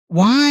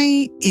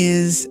Why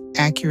is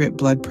accurate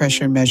blood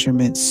pressure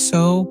measurement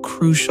so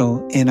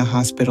crucial in a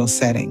hospital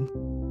setting?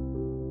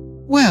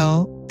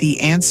 Well, the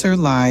answer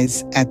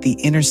lies at the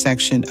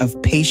intersection of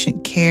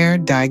patient care,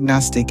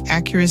 diagnostic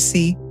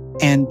accuracy,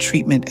 and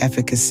treatment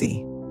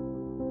efficacy.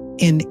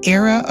 In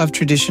era of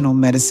traditional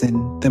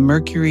medicine, the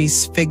mercury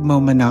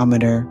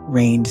sphygmomanometer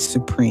reigned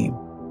supreme.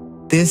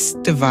 This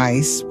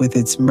device, with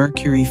its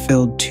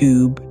mercury-filled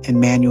tube and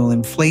manual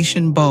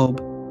inflation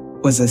bulb,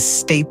 was a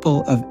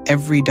staple of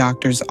every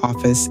doctor's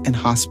office and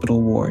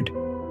hospital ward.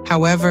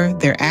 However,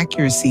 their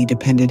accuracy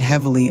depended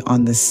heavily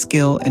on the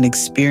skill and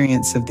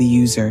experience of the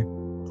user,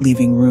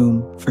 leaving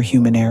room for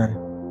human error.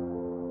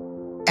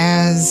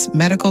 As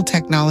medical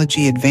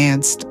technology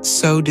advanced,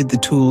 so did the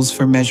tools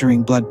for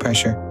measuring blood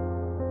pressure.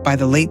 By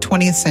the late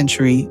 20th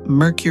century,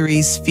 mercury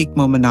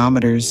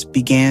sphygmomanometers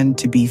began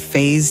to be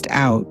phased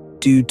out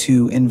due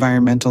to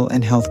environmental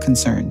and health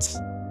concerns.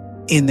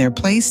 In their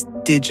place,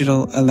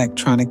 digital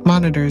electronic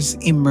monitors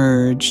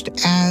emerged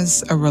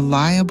as a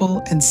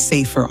reliable and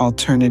safer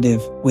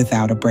alternative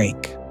without a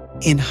break.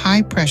 In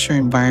high-pressure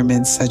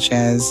environments such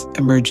as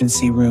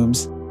emergency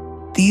rooms,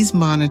 these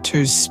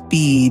monitors'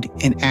 speed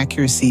and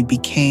accuracy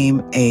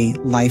became a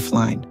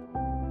lifeline.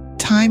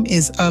 Time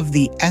is of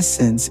the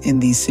essence in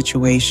these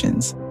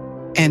situations,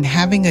 and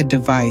having a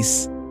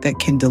device that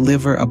can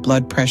deliver a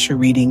blood pressure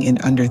reading in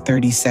under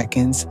 30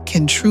 seconds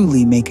can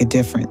truly make a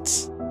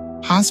difference.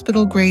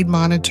 Hospital-grade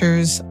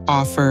monitors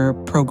offer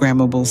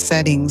programmable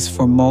settings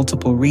for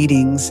multiple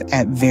readings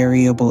at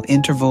variable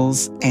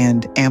intervals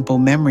and ample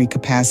memory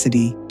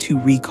capacity to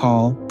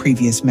recall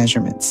previous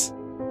measurements.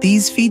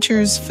 These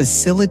features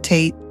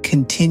facilitate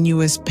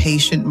continuous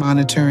patient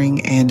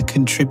monitoring and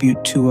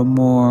contribute to a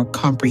more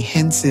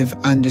comprehensive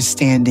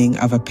understanding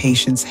of a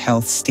patient's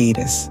health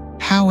status.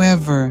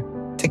 However,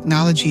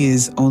 technology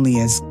is only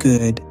as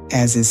good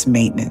as its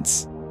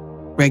maintenance.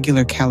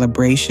 Regular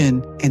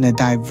calibration and a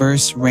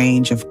diverse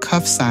range of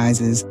cuff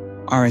sizes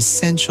are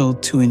essential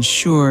to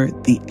ensure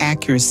the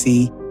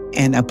accuracy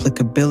and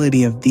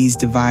applicability of these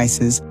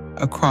devices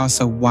across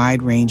a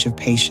wide range of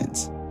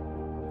patients.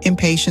 In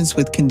patients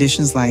with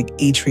conditions like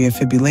atrial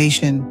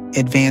fibrillation,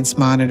 advanced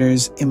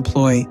monitors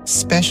employ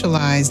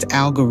specialized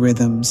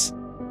algorithms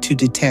to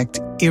detect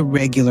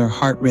irregular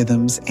heart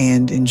rhythms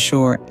and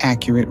ensure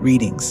accurate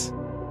readings.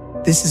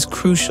 This is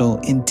crucial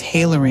in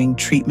tailoring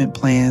treatment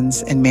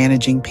plans and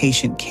managing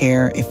patient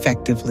care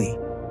effectively.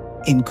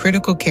 In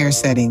critical care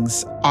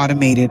settings,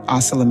 automated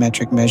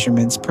oscillometric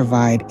measurements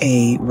provide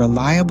a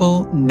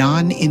reliable,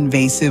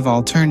 non-invasive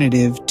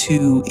alternative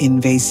to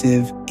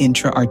invasive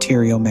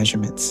intra-arterial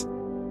measurements.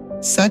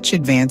 Such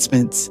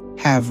advancements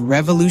have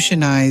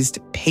revolutionized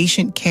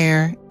patient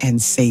care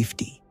and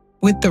safety.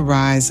 With the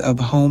rise of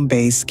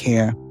home-based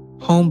care,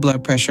 home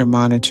blood pressure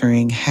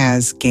monitoring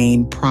has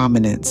gained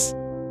prominence.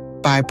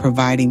 By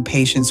providing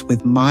patients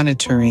with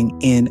monitoring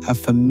in a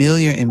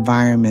familiar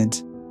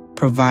environment,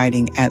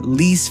 providing at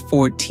least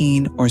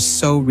 14 or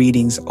so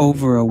readings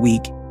over a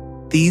week,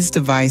 these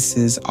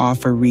devices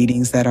offer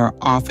readings that are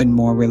often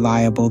more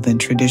reliable than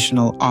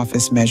traditional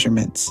office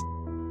measurements.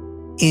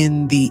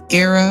 In the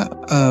era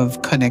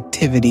of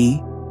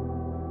connectivity,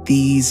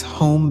 these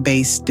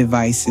home-based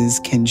devices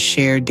can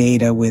share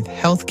data with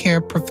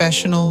healthcare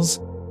professionals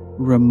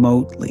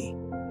remotely,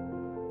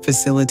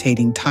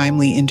 facilitating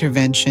timely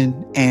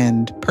intervention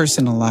and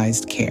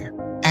personalized care.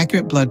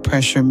 Accurate blood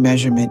pressure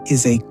measurement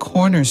is a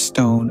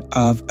cornerstone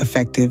of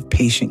effective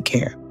patient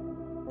care.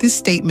 This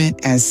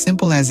statement, as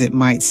simple as it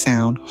might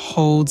sound,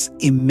 holds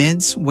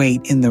immense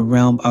weight in the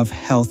realm of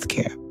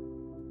healthcare.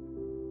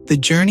 The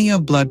journey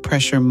of blood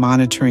pressure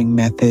monitoring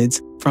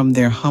methods, from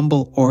their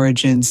humble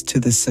origins to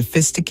the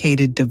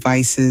sophisticated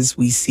devices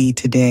we see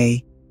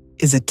today,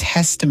 is a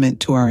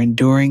testament to our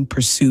enduring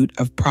pursuit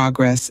of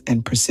progress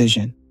and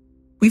precision.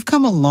 We've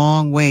come a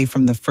long way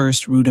from the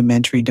first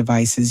rudimentary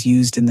devices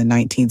used in the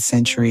 19th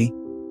century.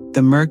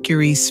 The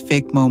mercury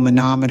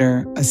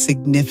sphygmomanometer, a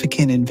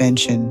significant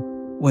invention,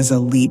 was a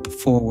leap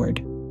forward.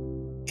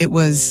 It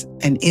was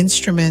an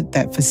instrument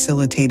that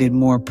facilitated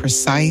more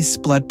precise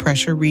blood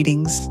pressure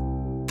readings,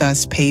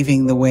 thus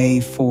paving the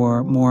way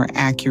for more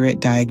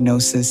accurate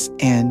diagnosis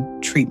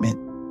and treatment.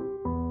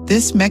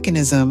 This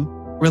mechanism,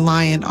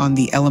 reliant on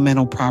the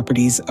elemental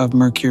properties of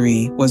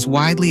mercury, was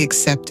widely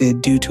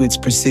accepted due to its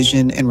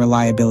precision and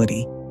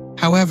reliability.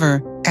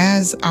 However,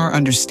 as our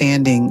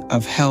understanding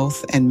of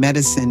health and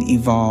medicine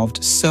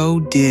evolved,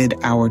 so did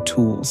our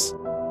tools.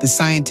 The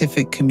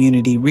scientific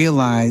community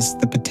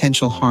realized the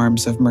potential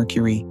harms of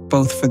mercury,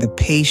 both for the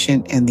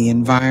patient and the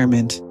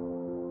environment.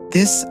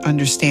 This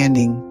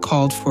understanding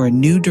called for a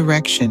new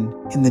direction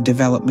in the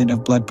development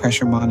of blood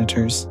pressure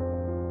monitors.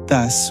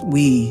 Thus,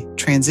 we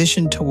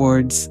transitioned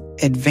towards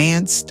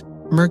advanced,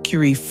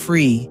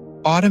 mercury-free,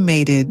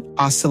 automated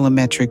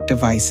oscillometric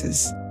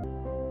devices.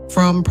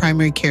 From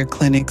primary care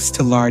clinics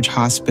to large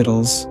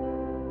hospitals,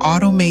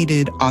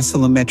 automated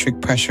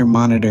oscillometric pressure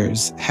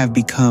monitors have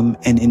become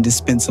an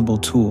indispensable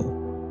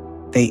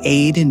tool. They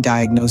aid in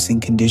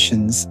diagnosing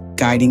conditions,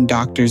 guiding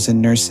doctors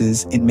and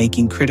nurses in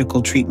making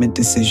critical treatment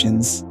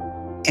decisions.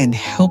 and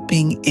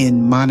helping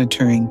in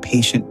monitoring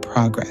patient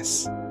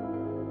progress.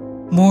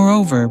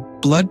 Moreover,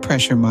 blood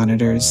pressure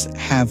monitors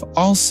have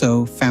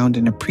also found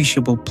an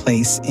appreciable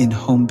place in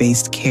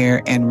home-based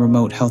care and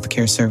remote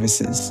healthcare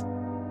services.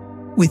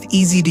 With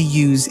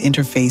easy-to-use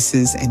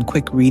interfaces and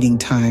quick reading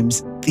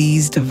times,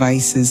 these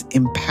devices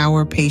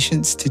empower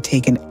patients to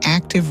take an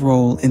active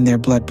role in their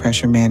blood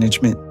pressure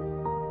management.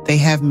 They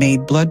have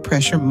made blood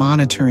pressure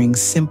monitoring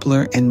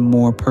simpler and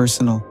more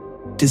personal.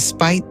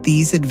 Despite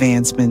these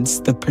advancements,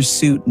 the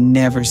pursuit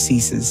never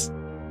ceases.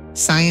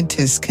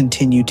 Scientists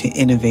continue to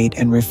innovate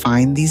and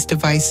refine these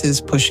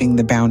devices, pushing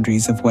the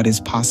boundaries of what is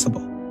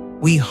possible.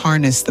 We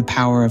harness the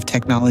power of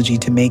technology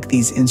to make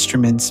these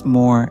instruments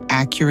more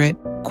accurate,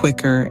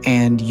 quicker,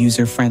 and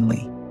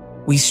user-friendly.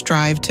 We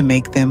strive to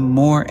make them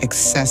more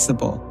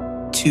accessible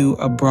to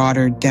a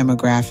broader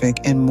demographic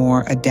and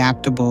more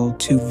adaptable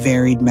to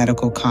varied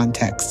medical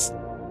contexts.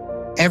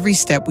 Every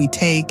step we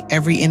take,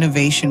 every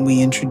innovation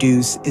we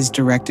introduce is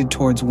directed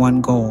towards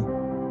one goal: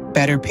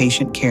 better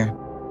patient care.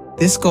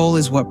 This goal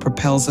is what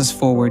propels us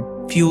forward,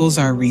 fuels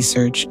our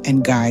research,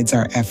 and guides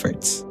our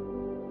efforts.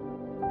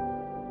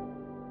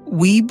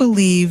 We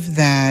believe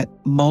that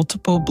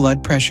multiple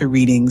blood pressure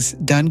readings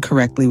done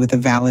correctly with a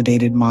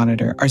validated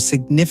monitor are a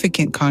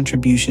significant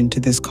contribution to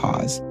this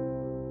cause.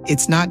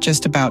 It's not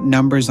just about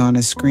numbers on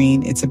a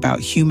screen, it's about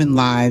human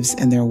lives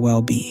and their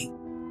well-being,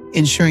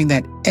 ensuring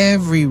that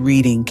every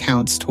reading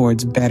counts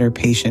towards better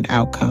patient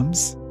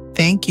outcomes.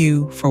 Thank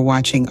you for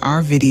watching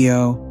our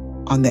video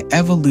on the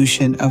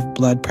evolution of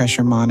blood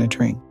pressure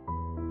monitoring.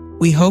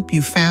 We hope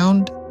you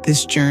found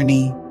this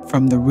journey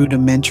from the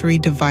rudimentary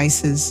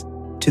devices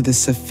to the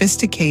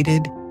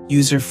sophisticated,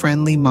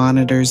 user-friendly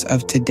monitors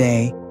of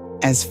today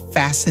as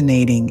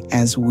fascinating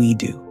as we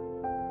do.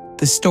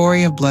 The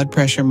story of blood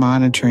pressure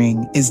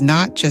monitoring is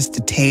not just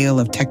a tale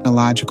of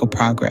technological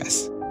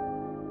progress,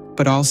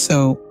 but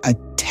also a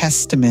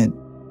testament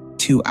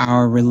to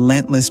our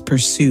relentless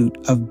pursuit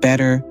of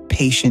better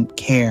patient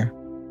care.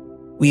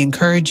 We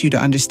encourage you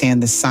to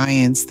understand the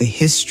science, the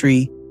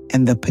history,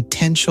 and the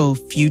potential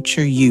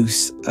future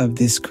use of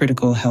this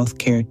critical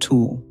healthcare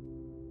tool.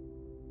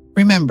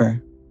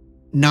 Remember,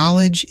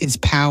 knowledge is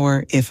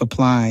power if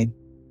applied,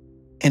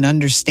 and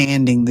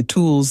understanding the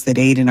tools that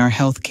aid in our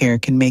healthcare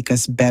can make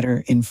us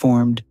better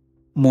informed,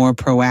 more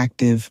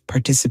proactive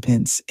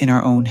participants in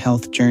our own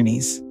health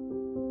journeys.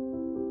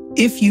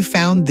 If you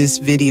found this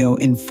video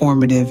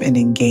informative and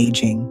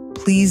engaging,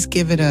 please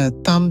give it a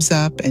thumbs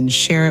up and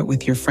share it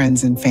with your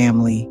friends and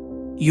family.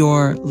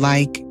 Your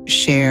like,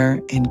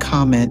 share, and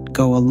comment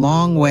go a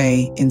long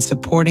way in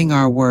supporting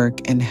our work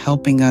and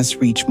helping us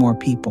reach more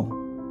people.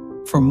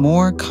 For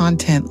more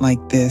content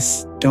like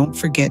this, don't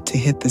forget to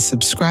hit the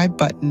subscribe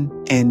button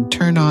and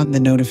turn on the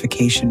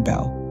notification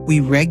bell. We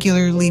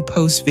regularly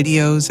post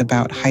videos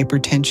about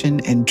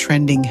hypertension and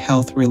trending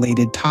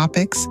health-related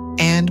topics,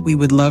 and we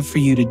would love for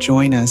you to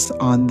join us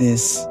on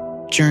this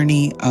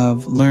journey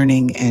of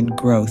learning and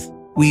growth.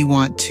 We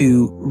want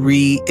to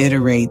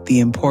reiterate the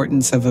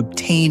importance of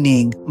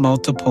obtaining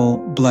multiple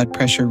blood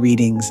pressure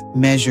readings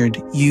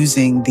measured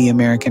using the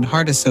American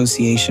Heart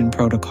Association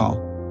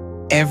protocol.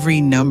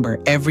 Every number,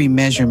 every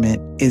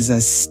measurement is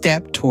a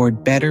step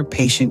toward better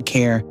patient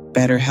care,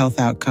 better health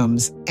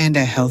outcomes, and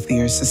a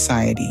healthier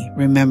society.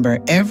 Remember,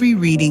 every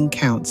reading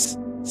counts.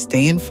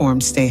 Stay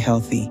informed, stay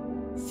healthy.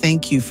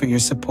 Thank you for your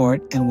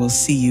support, and we'll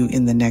see you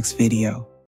in the next video.